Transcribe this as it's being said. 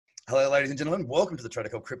Hello, ladies and gentlemen. Welcome to the Trader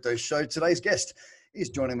Cobb Crypto Show. Today's guest is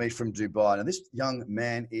joining me from Dubai. Now, this young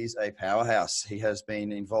man is a powerhouse. He has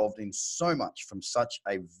been involved in so much from such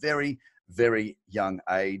a very, very young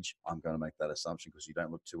age. I'm going to make that assumption because you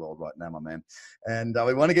don't look too old right now, my man. And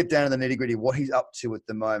we want to get down to the nitty gritty, what he's up to at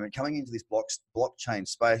the moment, coming into this blockchain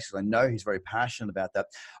space, because I know he's very passionate about that.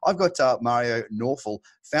 I've got Mario Nawfal,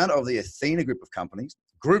 founder of the Athena group of companies,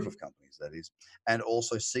 that is, and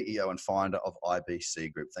also CEO and founder of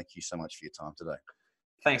IBC Group. Thank you so much for your time today.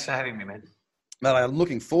 Thanks for having me, man. Well, I'm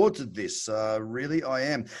looking forward to this. Really, I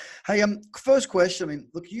am. Hey, first question. I mean,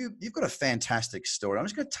 look, you've got a fantastic story. I'm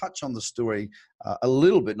just going to touch on the story a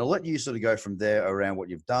little bit, and I'll let you sort of go from there around what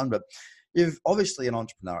you've done. But you've obviously an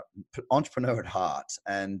entrepreneur at heart,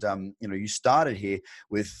 and you started here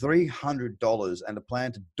with $300 and a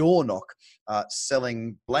plan to door knock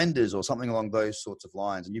selling blenders or something along those sorts of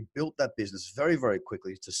lines, and you built that business very, very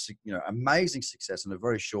quickly to amazing success in a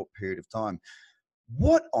very short period of time.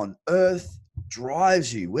 What on earth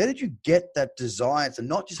drives you? Where did you get that desire to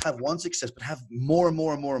not just have one success, but have more and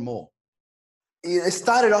more and more and more? It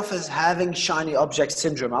started off as having shiny object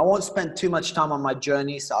syndrome. I won't spend too much time on my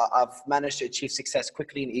journey, so I've managed to achieve success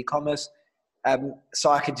quickly in e-commerce, so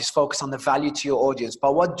I could just focus on the value to your audience.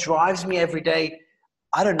 But what drives me every day,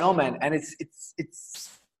 I don't know, man. And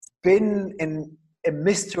it's been a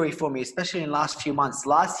mystery for me, especially in the last few months.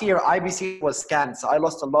 Last year, IBC was scammed, so I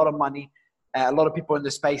lost a lot of money. A lot of people in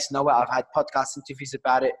the space know it. I've had podcast interviews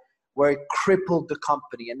about it, where it crippled the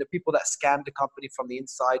company. And the people that scammed the company from the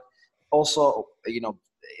inside also,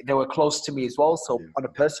 they were close to me as well. So on a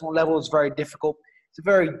personal level, it's very difficult. It's a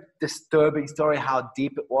very disturbing story how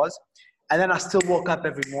deep it was. And then I still woke up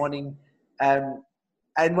every morning. And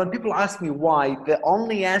when people ask me why, the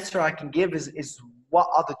only answer I can give is what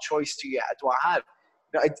other choice do I have?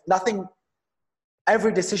 It's nothing.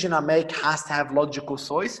 Every decision I make has to have logical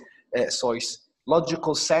sense.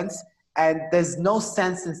 And there's no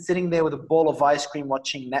sense in sitting there with a bowl of ice cream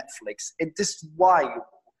watching Netflix.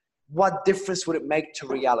 What difference would it make to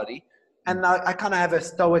reality? And I kind of have a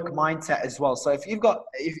stoic mindset as well. So if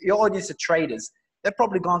your audience are traders, they've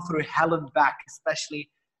probably gone through hell and back, especially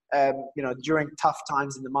during tough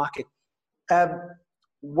times in the market.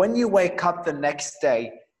 When you wake up the next day,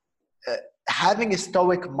 having a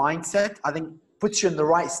stoic mindset, I think, puts you in the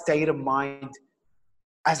right state of mind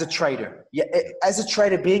as a trader. As a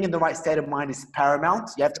trader, being in the right state of mind is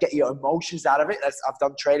paramount. You have to get your emotions out of it. I've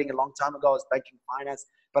done trading a long time ago. I was banking finance,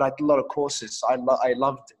 but I did a lot of courses. So I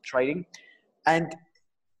loved trading. And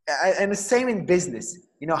the same in business,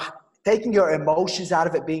 taking your emotions out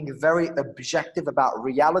of it, being very objective about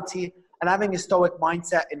reality, and having a stoic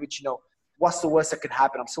mindset in which, what's the worst that could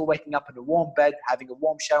happen? I'm still waking up in a warm bed, having a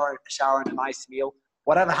warm shower and a nice meal.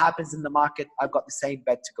 Whatever happens in the market, I've got the same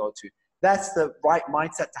bed to go to. That's the right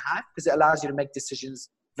mindset to have, because it allows you to make decisions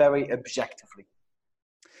very objectively.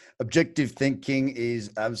 Objective thinking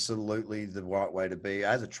is absolutely the right way to be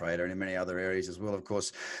as a trader, and in many other areas as well. Of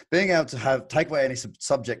course, being able to take away any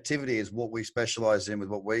subjectivity is what we specialize in with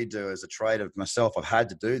what we do as a trader. Myself, I've had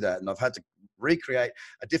to do that, and I've had to recreate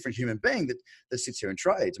a different human being that sits here and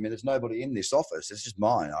trades. I mean, there's nobody in this office. It's just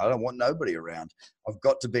mine. I don't want nobody around. I've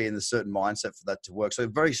got to be in a certain mindset for that to work. So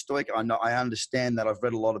very stoic. I understand that. I've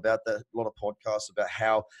read a lot about that, a lot of podcasts about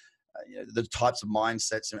how the types of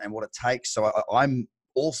mindsets and what it takes. So I'm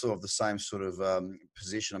also of the same sort of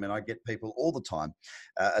position. I mean, I get people all the time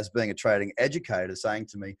as being a trading educator saying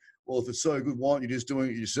to me, well, if it's so good, why aren't you just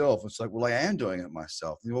doing it yourself? It's like, well, I am doing it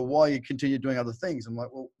myself. Well, why you continue doing other things? I'm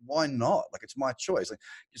like, well, why not? Like, it's my choice. Like,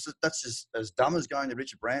 that's just as dumb as going to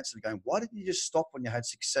Richard Branson and going, why didn't you just stop when you had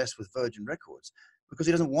success with Virgin Records? Because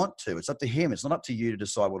he doesn't want to. It's up to him. It's not up to you to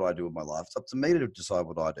decide what I do with my life. It's up to me to decide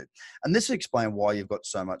what I do. And this will explain why you've got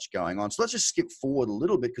so much going on. So let's just skip forward a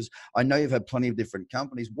little bit, because I know you've had plenty of different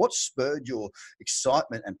companies. What spurred your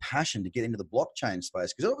excitement and passion to get into the blockchain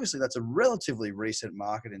space? Because obviously that's a relatively recent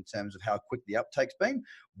market in terms of how quick the uptake's been.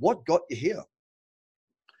 What got you here?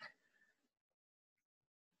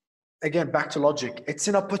 Again, back to logic. It's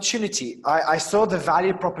an opportunity. I saw the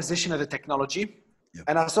value proposition of the technology. Yep.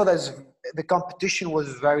 And I saw that the competition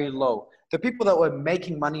was very low. The people that were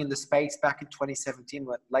making money in the space back in 2017,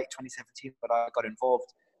 late 2017, when I got involved,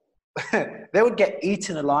 they would get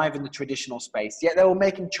eaten alive in the traditional space. Yet they were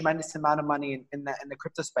making tremendous amount of money in the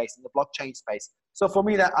crypto space, in the blockchain space. So for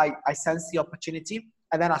me, that I sensed the opportunity,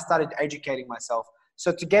 and then I started educating myself.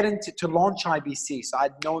 So to launch IBC, so I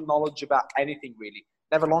had no knowledge about anything really.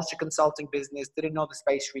 Never launched a consulting business, didn't know the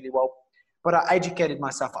space really well. But I educated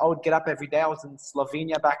myself. I would get up every day. I was in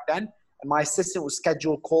Slovenia back then, and my assistant would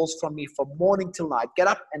schedule calls from me from morning till night. Get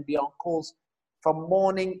up and be on calls from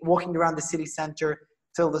morning, walking around the city center,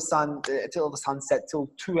 till the sunset, till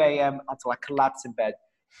 2 a.m. until I collapse in bed,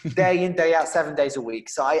 day in, day out, 7 days a week.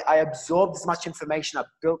 So I absorbed as much information. I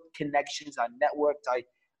built connections. I networked. I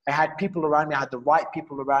had people around me. I had the right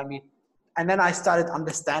people around me. And then I started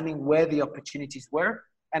understanding where the opportunities were.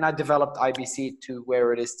 And I developed IBC to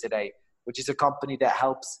where it is today, which is a company that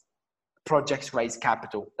helps projects raise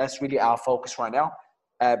capital. That's really our focus right now,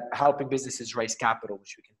 helping businesses raise capital,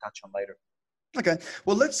 which we can touch on later. Okay.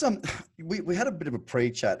 Well, let's, we had a bit of a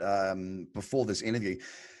pre-chat before this interview.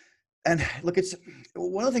 And look, it's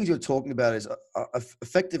one of the things you're talking about is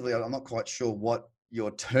effectively, I'm not quite sure what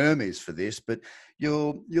your term is for this, but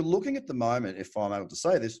you're looking at the moment, if I'm able to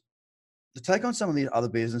say this, to take on some of the other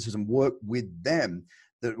businesses and work with them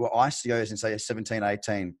that were ICOs in say 17,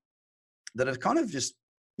 18, that are kind of just,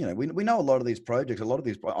 you know, we know a lot of these projects,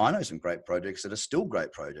 I know some great projects that are still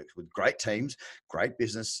great projects with great teams, great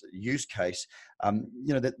business use case.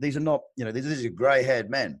 You know, that these are not, you know, these are gray-haired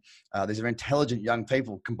men. These are intelligent young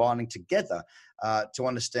people combining together to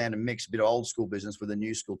understand and mix a bit of old school business with a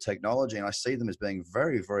new school technology. And I see them as being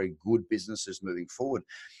very, very good businesses moving forward.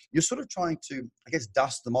 You're sort of trying to, I guess,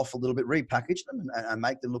 dust them off a little bit, repackage them and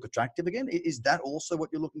make them look attractive again. Is that also what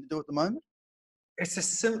you're looking to do at the moment? It's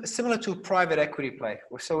similar to a private equity play.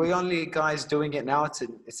 So we're only guys doing it now. It's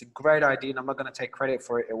a great idea, and I'm not going to take credit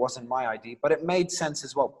for it. It wasn't my idea, but it made sense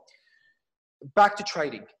as well. Back to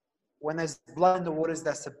trading. When there's blood in the waters,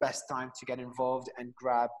 that's the best time to get involved and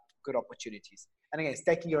grab good opportunities. And again, it's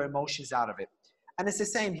taking your emotions out of it. And it's the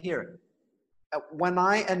same here. When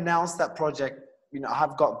I announced that project, you know, I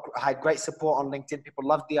had great support on LinkedIn. People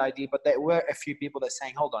loved the idea, but there were a few people that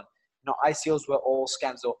saying, hold on, you know, ICOs were all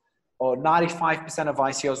scams, or 95% of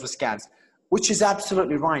ICOs were scams, which is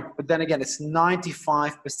absolutely right. But then again, it's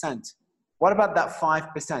 95%. What about that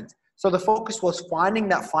 5%? So the focus was finding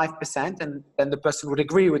that 5%, and then the person would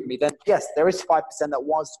agree with me. Then yes, there is 5% that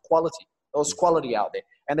was quality. There was quality out there,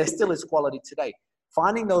 and there still is quality today.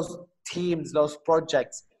 Finding those teams, those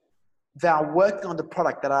projects that are working on the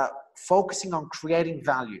product, that are focusing on creating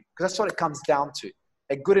value, because that's what it comes down to.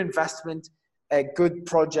 A good investment, a good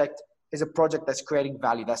project is a project that's creating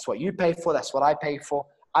value. That's what you pay for. That's what I pay for.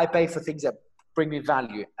 I pay for things that bring me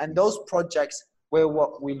value. And those projects were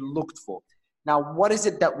what we looked for. Now, what is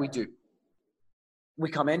it that we do? We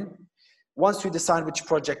come in. Once we decide which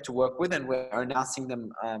project to work with, and we're announcing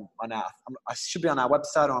them I should be on our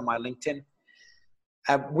website or on my LinkedIn,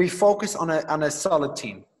 we focus on a solid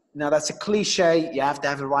team. Now, that's a cliche. You have to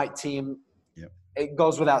have the right team. Yep. It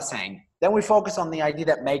goes without saying. Then we focus on the idea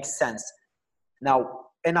that makes sense. Now,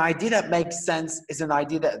 an idea that makes sense is an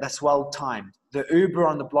idea that's well-timed. The Uber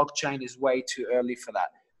on the blockchain is way too early for that.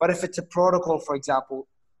 But if it's a protocol, for example,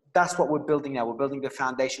 that's what we're building now. We're building the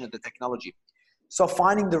foundation of the technology. So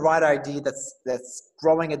finding the right idea that's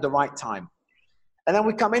growing at the right time. And then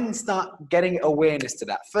we come in and start getting awareness to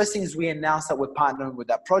that. First thing is we announce that we're partnering with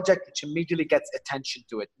that project, which immediately gets attention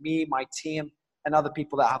to it. Me, my team, and other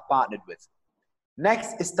people that I've partnered with.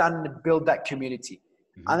 Next is starting to build that community.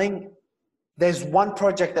 Mm-hmm. I think there's one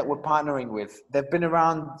project that we're partnering with. They've been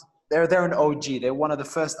around. They're an OG. They're one of the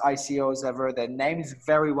first ICOs ever. Their name is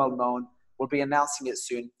very well known. We'll be announcing it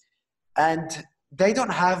soon. And they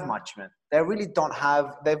don't have much, man. They really don't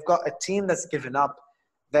have. They've got a team that's given up.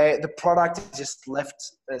 The product is just left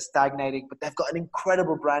stagnating, but they've got an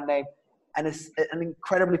incredible brand name and it's an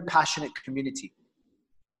incredibly passionate community.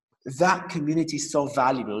 That community is so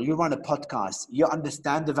valuable. You run a podcast. You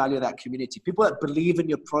understand the value of that community. People that believe in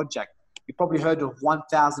your project. You probably heard of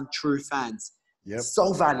 1,000 true fans. Yep.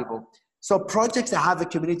 So valuable. So projects that have a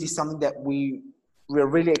community is something that we're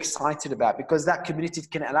really excited about, because that community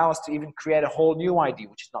can allow us to even create a whole new idea,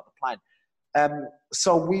 which is not the plan.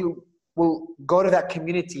 So we will go to that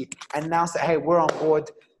community and announce that, hey, we're on board.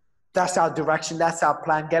 That's our direction. That's our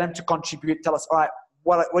plan. Get them to contribute. Tell us, all right,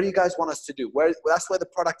 what do you guys want us to do? That's where the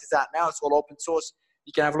product is at now. It's all open source.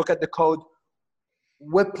 You can have a look at the code.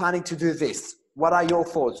 We're planning to do this. What are your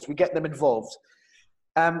thoughts? We get them involved.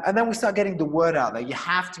 And then we start getting the word out there. You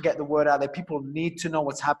have to get the word out there. People need to know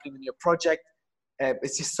what's happening in your project.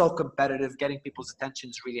 It's just so competitive. Getting people's attention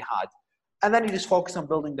is really hard. And then you just focus on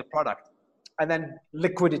building the product. And then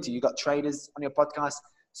liquidity. You got traders on your podcast.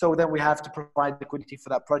 So then we have to provide liquidity for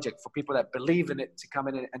that project, for people that believe in it to come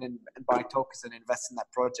in and buy tokens and invest in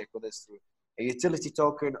that project, whether it's through a utility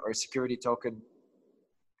token or a security token.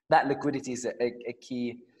 That liquidity is a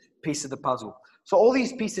key piece of the puzzle. So all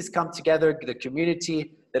these pieces come together: the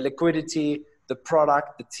community, the liquidity, the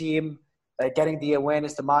product, the team, getting the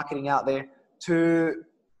awareness, the marketing out there to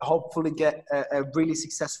hopefully get a really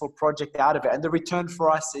successful project out of it. And the return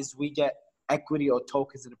for us is we get equity or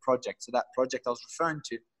tokens in the project. So that project I was referring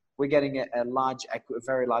to, we're getting a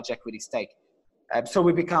very large equity stake. So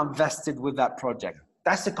we become vested with that project.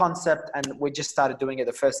 That's the concept, and we just started doing it.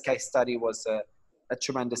 The first case study was a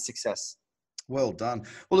tremendous success. Well done.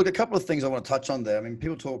 Well, look, a couple of things I want to touch on there. I mean,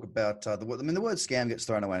 people talk about the word scam gets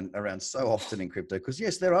thrown around so often in crypto because,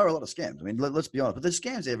 yes, there are a lot of scams. I mean, let's be honest, but there's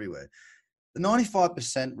scams everywhere. The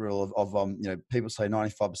 95% rule of people say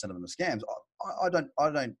 95% of them are scams. I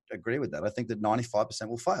don't agree with that. I think that 95%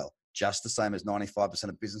 will fail, just the same as 95%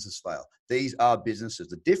 of businesses fail. These are businesses.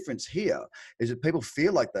 The difference here is that people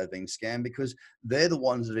feel like they've been scammed because they're the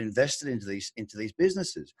ones that invested into these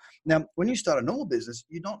businesses. Now, when you start a normal business,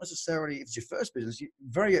 you're not necessarily, if it's your first business, you're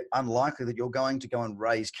very unlikely that you're going to go and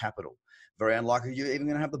raise capital. Very unlikely you're even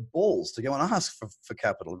going to have the balls to go and ask for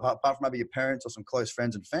capital, apart from maybe your parents or some close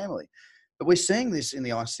friends and family. But we're seeing this in the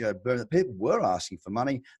ICO boom that people were asking for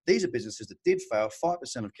money. These are businesses that did fail. 5%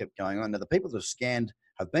 have kept going on. Now, the people that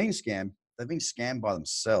have been scammed, they've been scammed by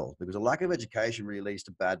themselves because a lack of education really leads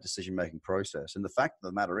to bad decision-making process. And the fact of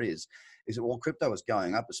the matter is that while crypto was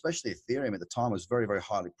going up, especially Ethereum at the time was very, very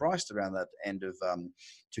highly priced around that end of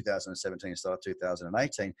 2017, start of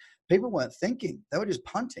 2018, people weren't thinking. They were just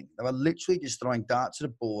punting. They were literally just throwing darts at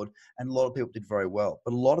a board, and a lot of people did very well.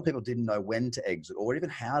 But a lot of people didn't know when to exit or even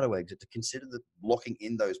how to exit to consider locking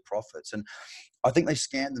in those profits. And I think they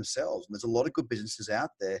scammed themselves. And there's a lot of good businesses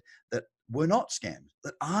out there that were not scammed,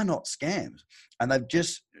 that are not scammed. And they've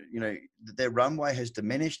just, their runway has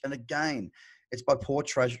diminished. And again, it's by poor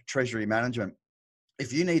treasury management.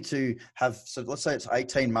 If you need to so let's say it's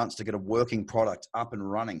 18 months to get a working product up and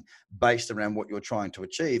running based around what you're trying to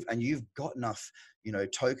achieve, and you've got enough,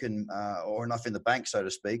 token or enough in the bank, so to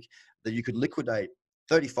speak, that you could liquidate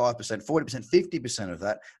 35%, 40%, 50% of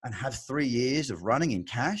that and have 3 years of running in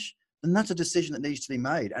cash, then that's a decision that needs to be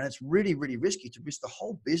made. And it's really, really risky to risk the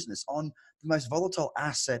whole business on the most volatile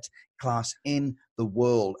asset class in the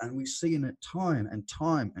world. And we see in it time and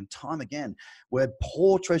time and time again, where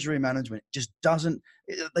poor treasury management just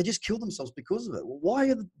they just kill themselves because of it.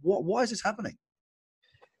 Why is this happening?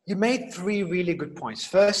 You made 3 really good points.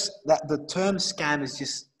 First, that the term scam is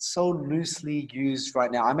just so loosely used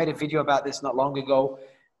right now. I made a video about this not long ago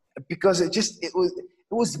because it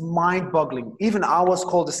was mind-boggling. Even I was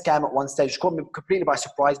called a scam at one stage. It caught me completely by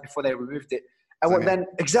surprise before they removed it. And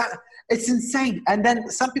it's insane. And then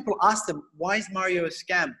some people asked them, why is Mario a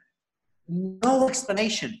scam? No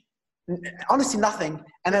explanation. Honestly, nothing.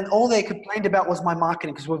 And then all they complained about was my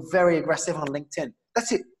marketing because we're very aggressive on LinkedIn.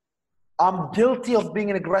 That's it. I'm guilty of being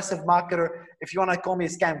an aggressive marketer. If you want to call me a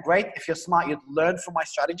scam, great. If you're smart, you'd learn from my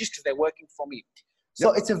strategies because they're working for me.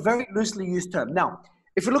 So It's a very loosely used term. Now,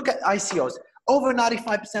 if you look at ICOs, over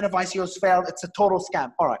 95% of ICOs failed. It's a total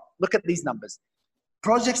scam. All right, look at these numbers.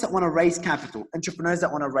 Projects that want to raise capital, entrepreneurs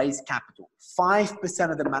that want to raise capital,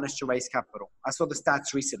 5% of them managed to raise capital. I saw the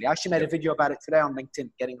stats recently. I actually made a video about it today on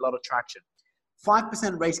LinkedIn, getting a lot of traction.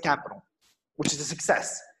 5% raised capital, which is a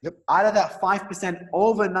success. Yep. Out of that 5%,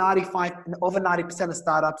 over 90% of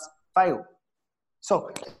startups fail. So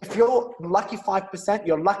if you're lucky 5%,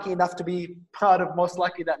 you're lucky enough to be part of most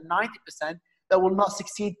likely that 90% that will not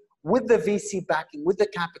succeed with the VC backing, with the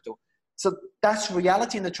capital. So that's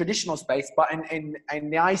reality in the traditional space, but in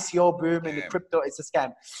the ICO boom, in the crypto, it's a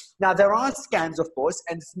scam. Now, there are scams, of course,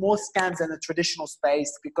 and it's more scams in the traditional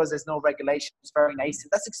space because there's no regulation. It's very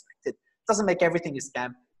nascent. That's expected. It doesn't make everything a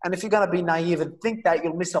scam. And if you're going to be naive and think that,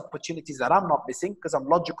 you'll miss opportunities that I'm not missing because I'm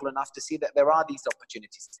logical enough to see that there are these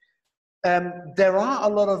opportunities. There are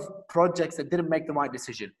a lot of projects that didn't make the right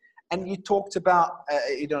decision. And you talked about,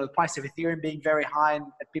 the price of Ethereum being very high and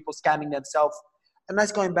people scamming themselves. And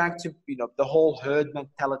that's going back to, the whole herd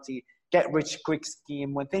mentality, get rich quick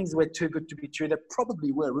scheme. When things were too good to be true, they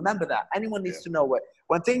probably were. Remember that. Anyone needs to know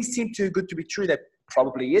when things seem too good to be true, that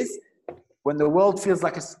probably is. When the world feels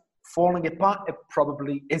like it's falling apart, it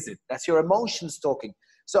probably isn't. That's your emotions talking.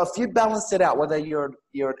 So if you balance it out, whether you're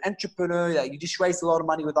an entrepreneur, that you just raised a lot of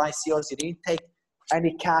money with ICOs, you didn't take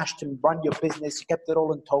any cash to run your business, you kept it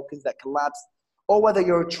all in tokens that collapsed, or whether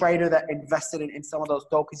you're a trader that invested in some of those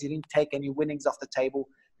tokens, you didn't take any winnings off the table.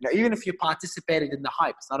 Even if you participated in the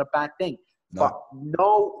hype, it's not a bad thing. No.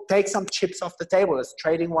 But take some chips off the table. It's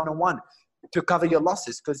trading one-on-one to cover your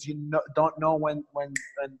losses because you don't know when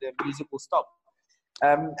the music will stop.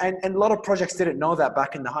 And a lot of projects didn't know that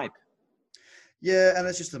back in the hype. Yeah, and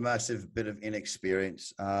it's just a massive bit of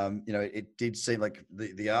inexperience. It did seem like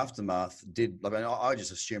the aftermath did. I mean, I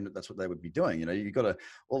just assumed that that's what they would be doing.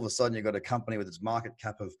 All of a sudden you've got a company with its market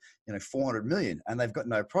cap of 400 million, and they've got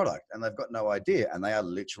no product and they've got no idea, and they are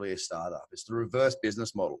literally a startup. It's the reverse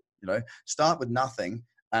business model. Start with nothing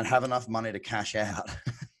and have enough money to cash out.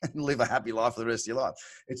 and live a happy life for the rest of your life.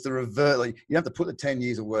 It's the revert. Like, you have to put the 10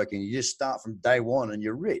 years of work in. You just start from day one and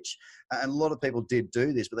you're rich. And a lot of people did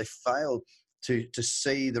do this, but they failed to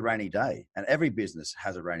see the rainy day. And every business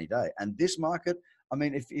has a rainy day. And this market, I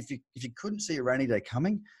mean, if you couldn't see a rainy day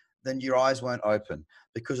coming, then your eyes won't open,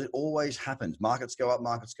 because it always happens. Markets go up,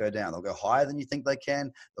 markets go down. They'll go higher than you think they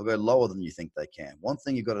can. They'll go lower than you think they can. One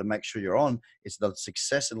thing you've got to make sure you're on is the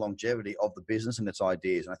success and longevity of the business and its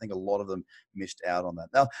ideas. And I think a lot of them missed out on that.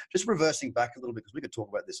 Now, just reversing back a little bit, because we could talk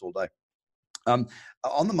about this all day.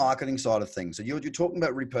 On the marketing side of things, so you're talking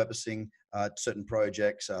about repurposing certain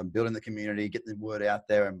projects, building the community, getting the word out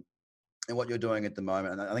there, and what you're doing at the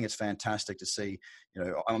moment. And I think it's fantastic to see,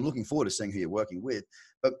 I'm looking forward to seeing who you're working with.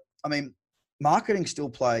 But I mean, marketing still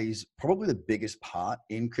plays probably the biggest part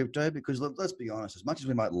in crypto, because let's be honest, as much as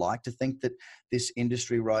we might like to think that this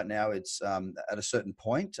industry right now, it's at a certain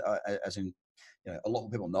point, as in, a lot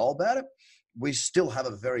of people know about it, we still have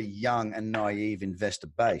a very young and naive investor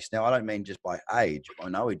base. Now, I don't mean just by age. I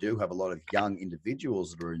know we do have a lot of young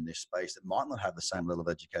individuals that are in this space that might not have the same level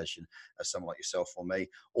of education as someone like yourself or me,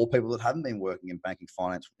 or people that haven't been working in banking,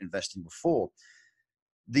 finance, investing before.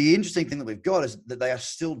 The interesting thing that we've got is that they are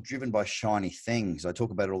still driven by shiny things. I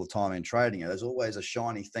talk about it all the time in trading. There's always a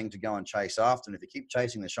shiny thing to go and chase after. And if you keep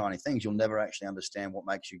chasing the shiny things, you'll never actually understand what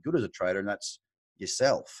makes you good as a trader, and that's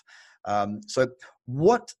yourself. So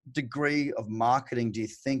what degree of marketing do you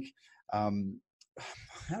think, how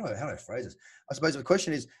do I phrase this? I suppose the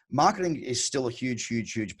question is, marketing is still a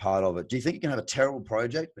huge part of it. Do you think you can have a terrible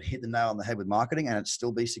project, but hit the nail on the head with marketing and it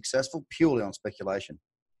still be successful purely on speculation?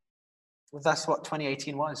 Well, that's what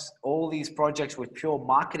 2018 was. All these projects with pure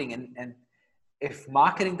marketing. And if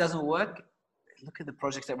marketing doesn't work, look at the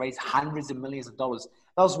projects that raise hundreds of millions of dollars.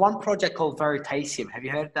 There was one project called Veritasium. Have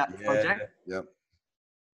you heard of that project? Yeah.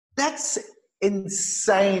 That's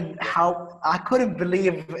insane. How I couldn't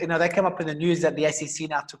believe, they came up in the news that the SEC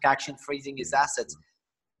now took action freezing his assets.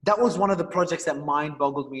 That was one of the projects that mind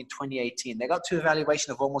boggled me in 2018. They got to a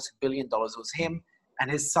valuation of almost $1 billion. It was him and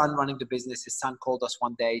his son running the business. His son called us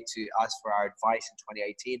one day to ask for our advice in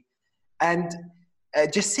 2018.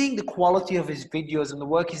 And just seeing the quality of his videos and the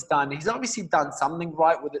work he's done, he's obviously done something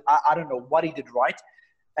right with it. I don't know what he did right.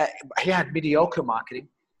 He had mediocre marketing,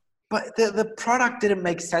 but the product didn't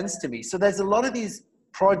make sense to me. So there's a lot of these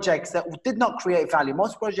projects that did not create value.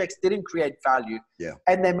 Most projects didn't create value,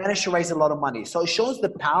 and they managed to raise a lot of money. So it shows the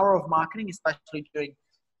power of marketing, especially during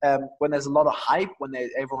when there's a lot of hype, when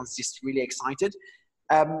everyone's just really excited.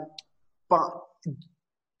 But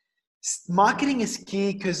marketing is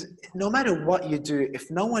key, because no matter what you do, if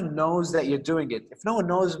no one knows that you're doing it, if no one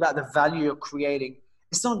knows about the value you're creating,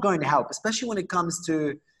 it's not going to help, especially when it comes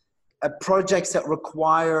to projects that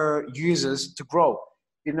require users to grow.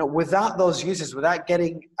 Without those users, without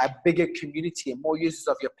getting a bigger community and more users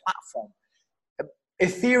of your platform,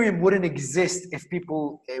 Ethereum wouldn't exist if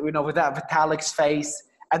people, without Vitalik's face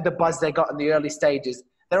and the buzz they got in the early stages.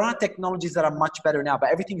 There are technologies that are much better now, but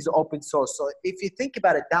everything is open source. So if you think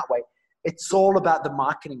about it that way, it's all about the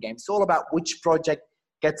marketing game. It's all about which project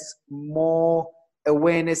gets more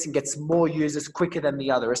awareness and gets more users quicker than the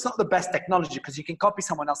other. It's not the best technology, because you can copy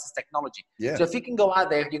someone else's technology. Yeah. So if you can go out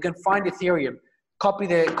there, you can find Ethereum, copy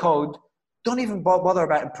their code, don't even bother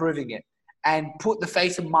about improving it, and put the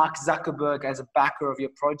face of Mark Zuckerberg as a backer of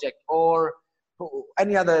your project, or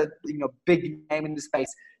any other big name in the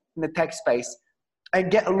space, in the tech space,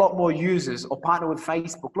 and get a lot more users, or partner with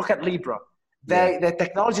Facebook. Look at Libra. Their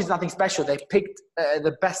technology is nothing special. They picked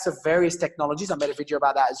the best of various technologies. I made a video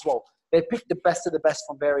about that as well. They picked the best of the best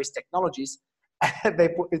from various technologies. They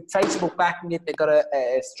put Facebook backing it. They got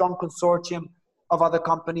a strong consortium of other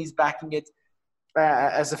companies backing it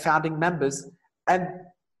as the founding members. And,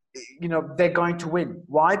 they're going to win.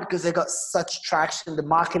 Why? Because they got such traction. The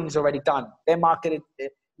marketing is already done. They're marketed.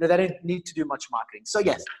 They don't need to do much marketing. So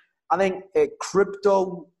yes, I think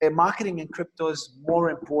marketing in crypto is more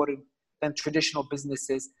important than traditional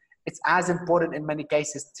businesses. It's as important in many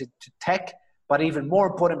cases to tech, but even more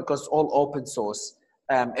important because it's all open source.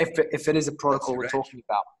 If it is a protocol we're talking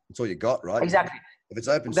about. That's all you got, right? Exactly. If it's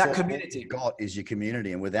open that source, community. what you've got is your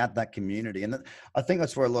community. And without that community, and I think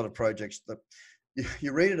that's where a lot of projects, that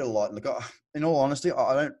you read it a lot. Look, in all honesty,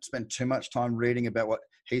 I don't spend too much time reading about what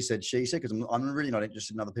he said, she said, because I'm really not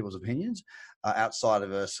interested in other people's opinions outside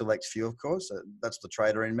of a select few, of course. That's the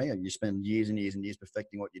trader in me. You spend years and years and years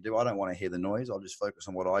perfecting what you do. I don't want to hear the noise. I'll just focus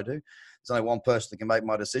on what I do. There's only one person that can make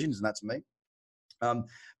my decisions, and that's me.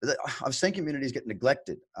 But I've seen communities get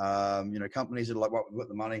neglected. Companies that are like, well, we've got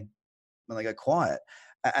the money, and they go quiet.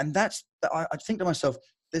 And I think to myself,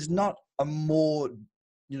 there's not a more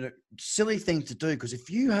silly thing to do, because if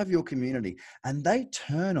you have your community and they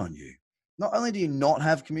turn on you, not only do you not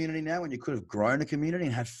have community now when you could have grown a community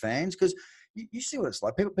and had fans, because you see what it's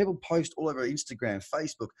like. People post all over Instagram,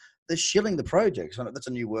 Facebook. They're shilling the project. So that's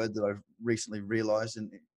a new word that I've recently realized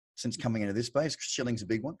since coming into this space. Shilling's a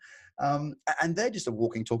big one. And they're just a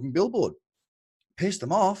walking, talking billboard. Piss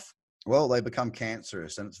them off, well, they become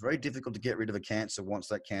cancerous. And it's very difficult to get rid of a cancer once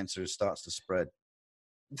that cancer starts to spread.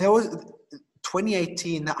 There was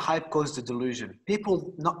 2018, that hype goes to delusion.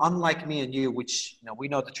 People, not unlike me and you, which we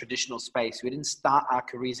know the traditional space, we didn't start our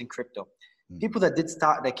careers in crypto. People that did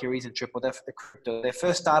start their careers in crypto, their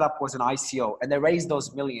first startup was an ICO, and they raised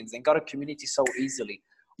those millions and got a community so easily.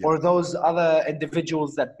 Yep. Or those other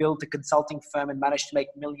individuals that built a consulting firm and managed to make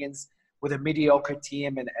millions with a mediocre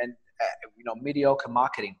team and mediocre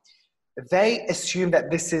marketing. They assume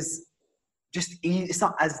that this is just easy. It's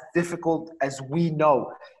not as difficult as we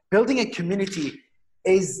know. Building a community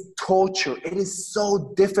is torture. It is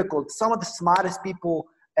so difficult. Some of the smartest people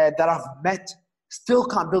that I've met still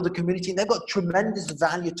can't build a community, and they've got tremendous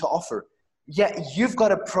value to offer. Yet you've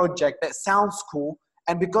got a project that sounds cool,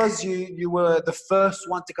 and because you were the first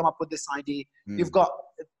one to come up with this idea, you've got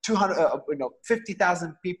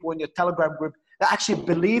 50,000 people in your Telegram group that actually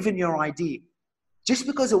believe in your idea. Just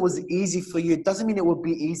because it was easy for you doesn't mean it will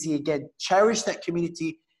be easy again. Cherish that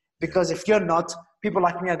community, because if you're not, people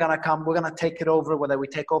like me are going to come, we're going to take it over, whether we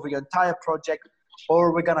take over your entire project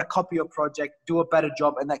or we're going to copy your project, do a better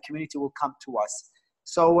job, and that community will come to us.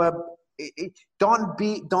 So don't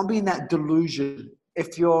be in that delusion.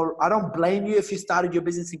 I don't blame you if you started your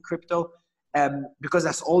business in crypto, because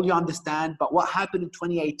that's all you understand. But what happened in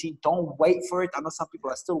 2018, don't wait for it. I know some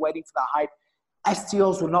people are still waiting for that hype.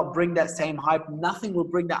 STOs will not bring that same hype. Nothing will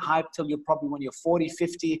bring that hype till you're probably when you're 40,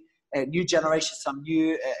 50, new generation, some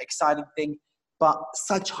new exciting thing. But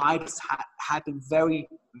such hypes happen very,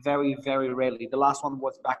 very, very rarely. The last one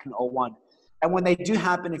was back in 2001. And when they do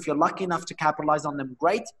happen, if you're lucky enough to capitalize on them,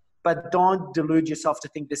 great. But don't delude yourself to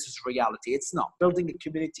think this is reality. It's not. Building a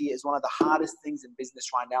community is one of the hardest things in business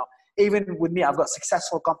right now. Even with me, I've got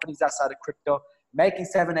successful companies outside of crypto, making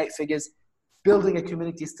 7-8 figures. Building a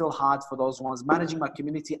community is still hard for those ones. Managing my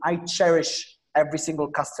community, I cherish every single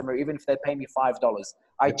customer, even if they pay me $5.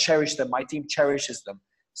 I cherish them. My team cherishes them.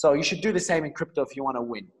 So you should do the same in crypto if you want to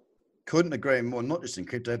win. Couldn't agree more. Not just in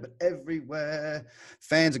crypto, but everywhere.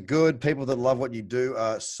 Fans are good. People that love what you do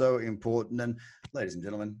are so important. And ladies and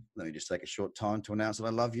gentlemen, let me just take a short time to announce that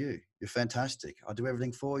I love you. You're fantastic. I do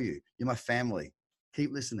everything for you. You're my family.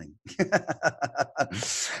 Keep listening.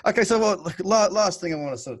 Okay, so last thing I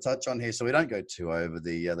want to sort of touch on here, so we don't go too over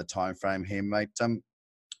the time frame here, mate.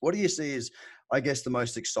 What do you see as, I guess, the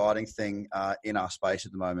most exciting thing in our space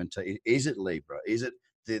at the moment? Is it Libra? Is it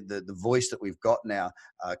the voice that we've got now?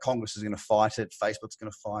 Congress is going to fight it. Facebook's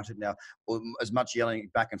going to fight it now. As much yelling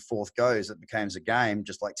back and forth goes, it becomes a game,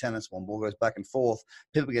 just like tennis. One ball goes back and forth.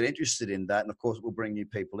 People get interested in that, and of course, it will bring new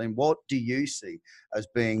people in. What do you see as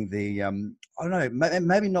being the, I don't know,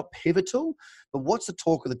 maybe not pivotal, but what's the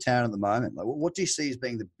talk of the town at the moment? Like, what do you see as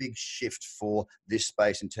being the big shift for this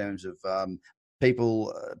space in terms of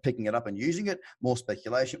people picking it up and using it, more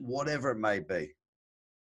speculation, whatever it may be?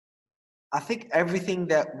 I think everything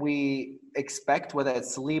that we expect, whether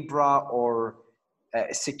it's Libra or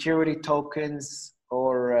security tokens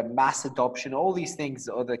or mass adoption, all these things,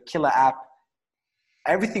 or the killer app,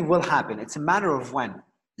 everything will happen. It's a matter of when.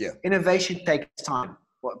 Yeah. Innovation takes time.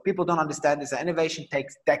 What people don't understand is that innovation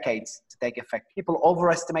takes decades to take effect. People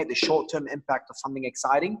overestimate the short-term impact of something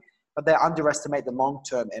exciting, but they underestimate the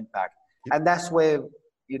long-term impact. Yep. And that's where,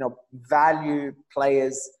 value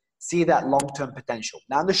players see that long-term potential.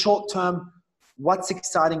 Now, in the short term, what's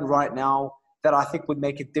exciting right now that I think would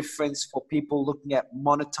make a difference for people looking at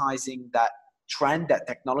monetizing that trend, that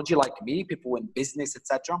technology, like me, people in business,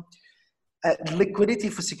 etc. Liquidity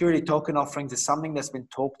for security token offerings is something that's been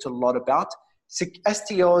talked a lot about.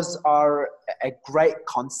 STOs are a great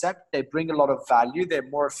concept. They bring a lot of value. They're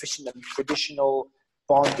more efficient than traditional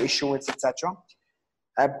bond issuance, etc.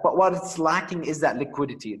 But what it's lacking is that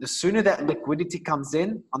liquidity. The sooner that liquidity comes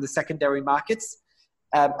in on the secondary markets,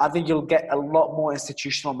 I think you'll get a lot more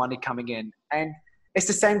institutional money coming in. And it's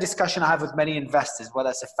the same discussion I have with many investors, whether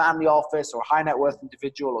it's a family office or high net worth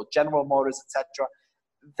individual or General Motors, etc.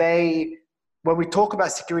 When we talk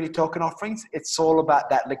about security token offerings, it's all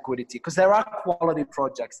about that liquidity, because there are quality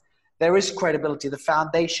projects. There is credibility. The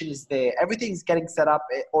foundation is there. Everything's getting set up,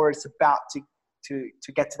 or it's about to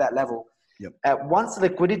get to that level. Yep. Once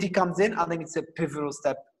liquidity comes in, I think it's a pivotal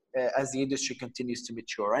step as the industry continues to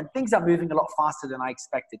mature. And things are moving a lot faster than I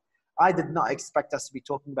expected. I did not expect us to be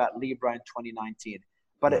talking about Libra in 2019.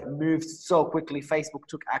 but it moved so quickly. Facebook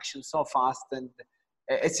took action so fast, and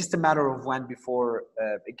it's just a matter of when before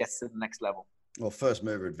it gets to the next level. Well, first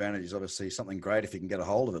mover advantage is obviously something great if you can get a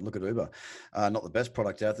hold of it. Look at Uber. Not the best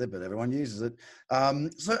product out there, but everyone uses it.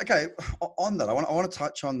 So, okay, on that, I want to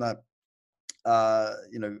touch on that,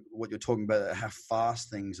 what you're talking about, how fast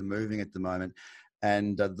things are moving at the moment,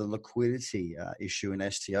 and the liquidity issue in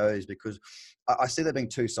STOs, because I see there being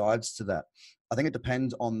two sides to that. I think it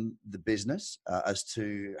depends on the business as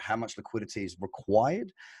to how much liquidity is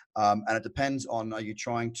required. And it depends on, are you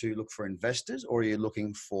trying to look for investors or are you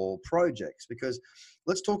looking for projects? Because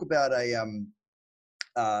let's talk about a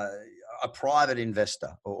private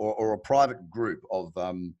investor or a private group of,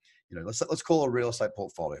 let's call a real estate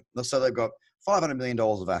portfolio. Let's say they've got $500 million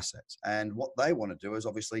of assets. And what they want to do is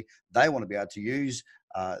obviously they want to be able to use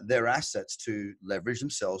their assets to leverage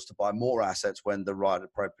themselves to buy more assets when the right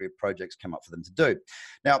appropriate projects come up for them to do.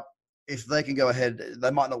 Now, if they can go ahead,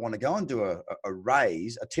 they might not want to go and do a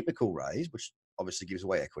raise, a typical raise, which obviously gives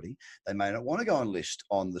away equity. They may not want to go and list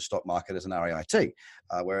on the stock market as an REIT,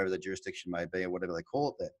 wherever the jurisdiction may be or whatever they call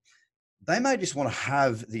it there. They may just want to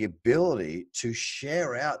have the ability to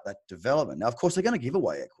share out that development. Now, of course, they're going to give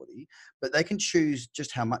away equity, but they can choose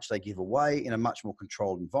just how much they give away in a much more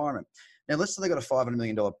controlled environment. Now, let's say they've got a $500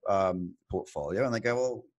 million portfolio and they go,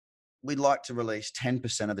 well, we'd like to release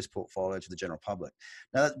 10% of this portfolio to the general public.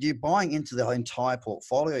 Now, you're buying into the entire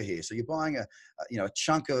portfolio here. So you're buying a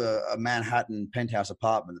chunk of a Manhattan penthouse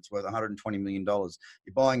apartment that's worth $120 million.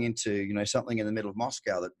 You're buying into, something in the middle of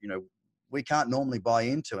Moscow that, we can't normally buy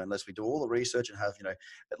into unless we do all the research and have,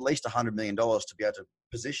 at least $100 million to be able to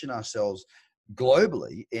position ourselves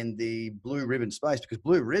globally in the blue ribbon space, because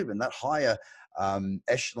blue ribbon, that higher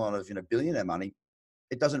echelon of, billionaire money,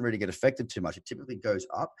 it doesn't really get affected too much. It typically goes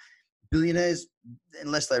up. Billionaires,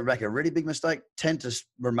 unless they make a really big mistake, tend to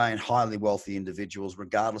remain highly wealthy individuals,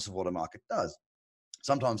 regardless of what a market does.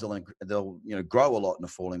 Sometimes they'll grow a lot in a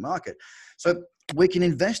falling market. So we can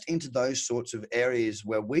invest into those sorts of areas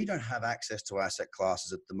where we don't have access to asset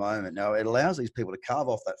classes at the moment. Now, it allows these people to carve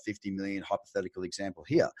off that 50 million hypothetical example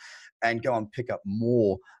here and go and pick up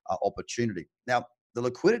more opportunity. Now, the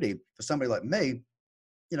liquidity for somebody like me,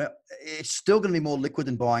 it's still going to be more liquid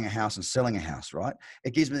than buying a house and selling a house, right?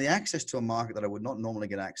 It gives me the access to a market that I would not normally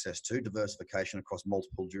get access to, diversification across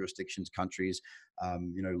multiple jurisdictions, countries,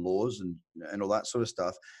 laws and all that sort of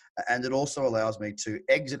stuff. And it also allows me to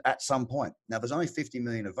exit at some point. Now, there's only 50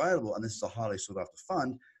 million available, and this is a highly sought after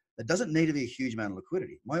fund. There doesn't need to be a huge amount of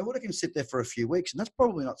liquidity. My order can sit there for a few weeks, and that's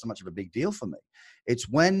probably not so much of a big deal for me. It's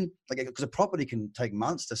when, because a property can take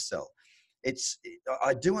months to sell.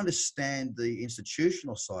 I do understand the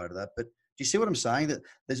institutional side of that, but do you see what I'm saying? That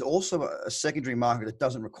there's also a secondary market that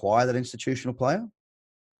doesn't require that institutional player?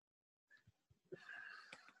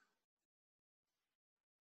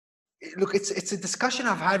 Look, it's a discussion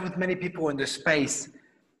I've had with many people in this space.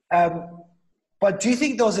 But do you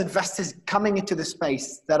think those investors coming into the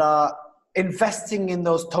space that are investing in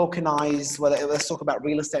those tokenized, let's talk about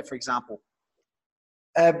real estate, for example,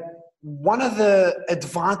 one of the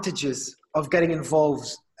advantages of getting involved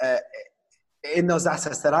in those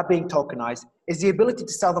assets that are being tokenized is the ability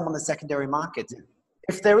to sell them on the secondary market.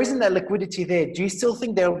 If there isn't that liquidity there, do you still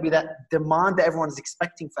think there will be that demand that everyone is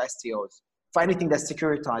expecting for STOs, for anything that's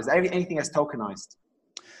securitized, anything that's tokenized?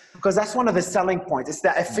 Because that's one of the selling points. It's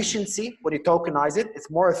that efficiency. When you tokenize it, it's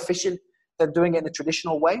more efficient than doing it in the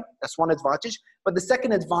traditional way. That's one advantage. But the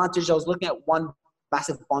second advantage, I was looking at one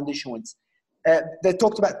massive bond issuance. They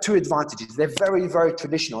talked about two advantages. They're very, very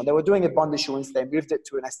traditional. They were doing a bond issuance. They moved it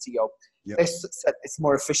to an STO. Yep. They said it's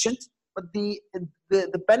more efficient, but the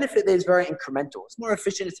benefit there is very incremental. It's more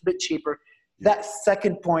efficient. It's a bit cheaper. Yep. That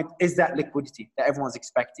second point is that liquidity that everyone's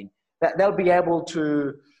expecting. That they'll be able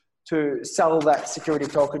to sell that security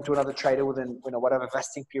token to another trader within whatever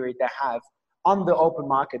vesting period they have on the open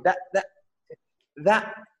market.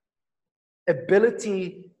 That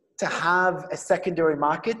ability to have a secondary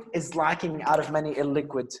market is lacking out of many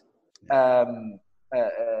illiquid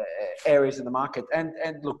areas in the market. And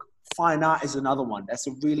look, fine art is another one. That's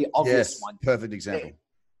a really obvious one. Perfect example.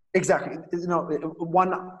 Exactly.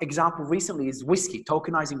 One example recently is whiskey,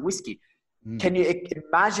 tokenizing whiskey. Can you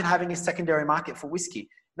imagine having a secondary market for whiskey?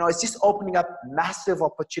 It's just opening up massive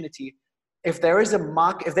opportunity. If there is a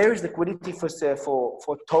market, if there is liquidity for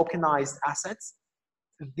tokenized assets,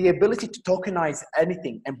 the ability to tokenize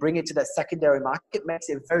anything and bring it to that secondary market makes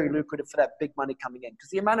it very lucrative for that big money coming in.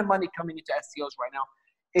 Because the amount of money coming into STOs right now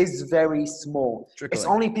is very small. Trickling. It's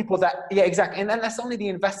only people that, exactly. And then that's only the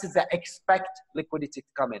investors that expect liquidity to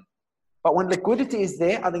come in. But when liquidity is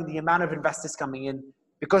there, I think the amount of investors coming in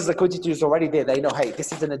because liquidity is already there, they know, hey,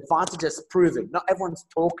 this is an advantage that's proven. Not everyone's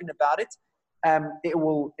talking about it. It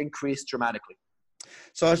will increase dramatically.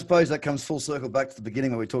 So I suppose that comes full circle back to the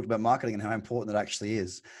beginning where we talked about marketing and how important it actually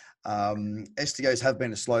is. STOs have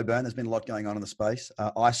been a slow burn. There's been a lot going on in the space.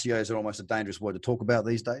 ICOs are almost a dangerous word to talk about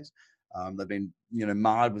these days. They've been,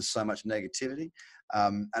 marred with so much negativity.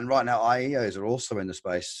 And right now, IEOs are also in the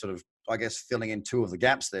space, sort of, I guess, filling in two of the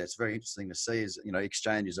gaps there. It's very interesting to see is,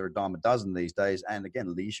 exchanges are a dime a dozen these days. And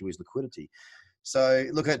again, the issue is liquidity. So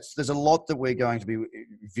look, there's a lot that we're going to be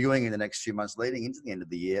viewing in the next few months leading into the end of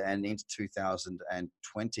the year and into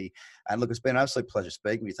 2020. And look, it's been an absolute pleasure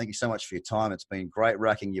speaking with you. Thank you so much for your time. It's been great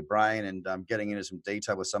racking your brain and getting into some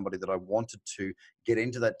detail with somebody that I wanted to get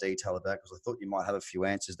into that detail about, because I thought you might have a few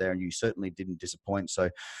answers there and you certainly didn't disappoint. So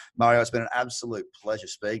Mario, it's been an absolute pleasure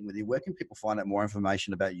speaking with you. Where can people find out more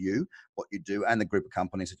information about you, what you do, and the group of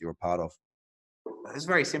companies that you're a part of? It's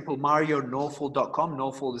very simple. MarioNorful.com.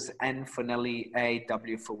 Norful is N for Nelly, A,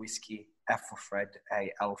 W for whiskey, F for Fred,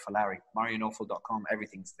 A, L for Larry. MarioNorful.com.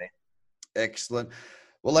 Everything's there. Excellent.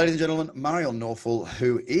 Well, ladies and gentlemen, Mario Norful,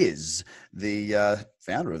 who is the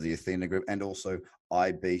founder of the Athena Group and also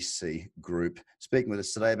IBC Group, speaking with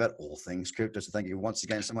us today about all things crypto. So thank you once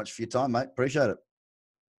again so much for your time, mate. Appreciate it.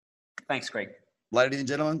 Thanks, Greg. Ladies and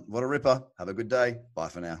gentlemen, what a ripper. Have a good day. Bye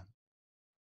for now.